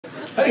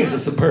I think it's a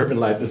suburban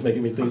life that's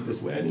making me think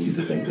this way. I didn't used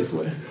to think this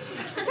way.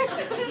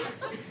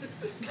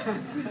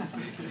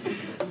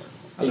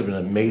 I live in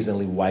an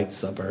amazingly white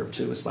suburb,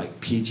 too. It's like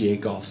PGA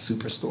Golf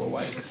Superstore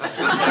white.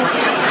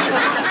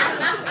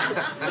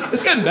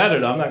 It's getting better,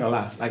 though, I'm not gonna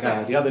lie. Like,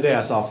 the other day,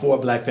 I saw 4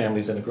 black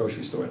families in a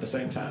grocery store at the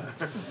same time.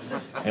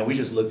 And we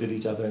just looked at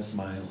each other and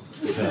smiled.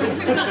 Because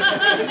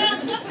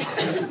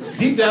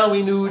deep down,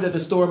 we knew that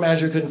the store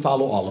manager couldn't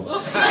follow all of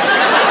us.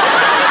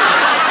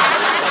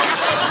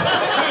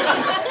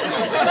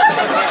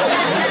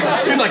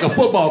 He's like a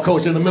football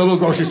coach in the middle of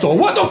the grocery store.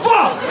 What the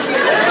fuck?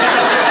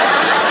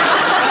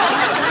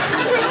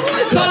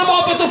 Cut him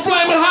off with the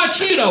flaming hot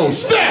Cheetos.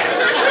 Stat!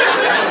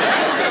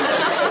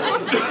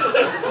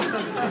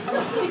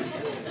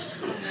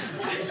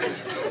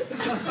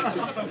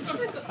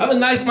 I have a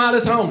nice,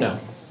 modest home now.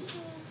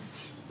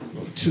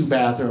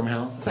 2-bathroom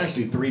house. It's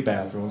actually 3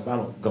 bathrooms, but I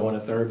don't go in a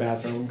 3rd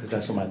bathroom because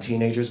that's where my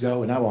teenagers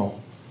go, and I won't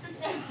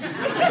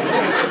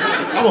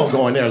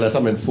go in there unless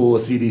I'm in full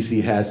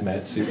CDC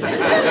hazmat suit.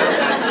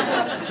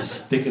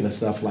 Just sticking to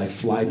stuff like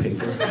fly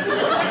paper.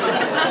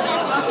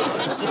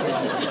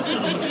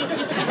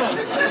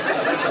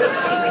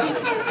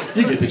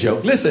 You get the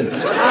joke. Listen.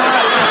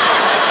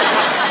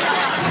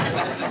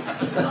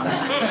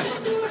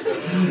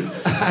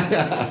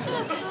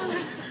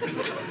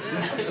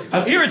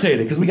 I'm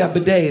irritated because we got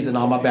bidets in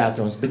all my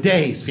bathrooms.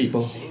 Bidets,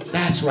 people.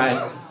 That's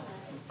right.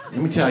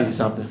 Let me tell you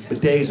something.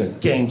 Bidets are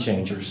game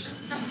changers.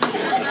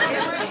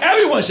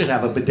 Everyone should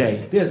have a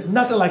bidet. There's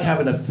nothing like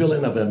having a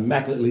feeling of an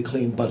immaculately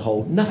clean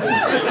butthole. Nothing.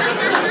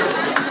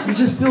 You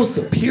just feel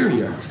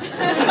superior.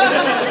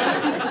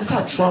 That's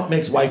how Trump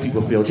makes white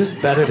people feel,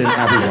 just better than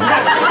everyone.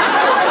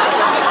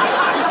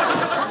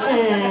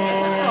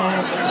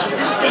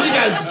 What you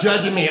guys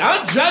judging me?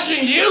 I'm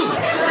judging you.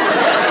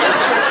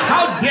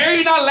 How dare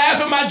you not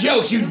laugh at my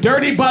jokes, you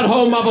dirty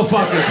butthole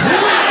motherfuckers? Who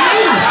are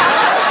you?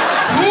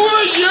 Who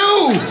are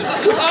you?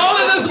 With all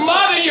of this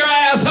mud in your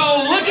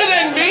asshole, looking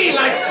at me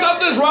like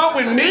something's wrong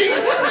with me?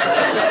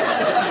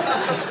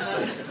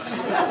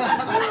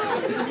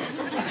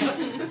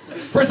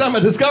 First time I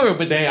discovered a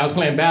bidet, I was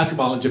playing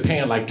basketball in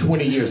Japan like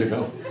 20 years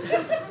ago.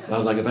 And I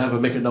was like, if I ever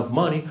make enough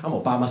money, I'm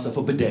gonna buy myself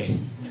a bidet.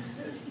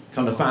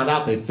 Come to find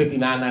out, they're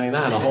 $59.99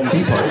 at Home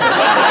Depot.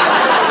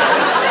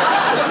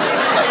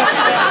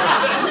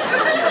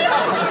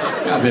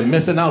 I've been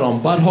missing out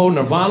on butthole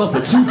nirvana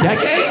for 2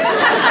 decades.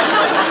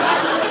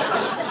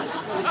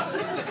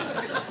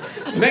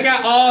 And they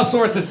got all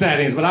sorts of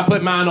settings, but I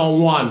put mine on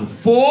 1.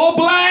 Full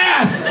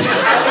blast!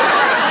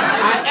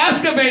 I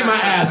excavate my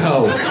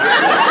asshole.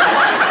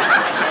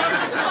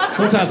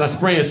 Sometimes I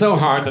spray it so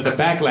hard that the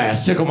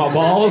backlash tickle my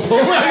balls.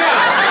 Oh my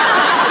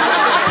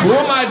God!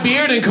 Pull my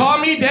beard and call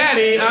me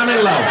daddy. I'm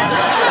in love.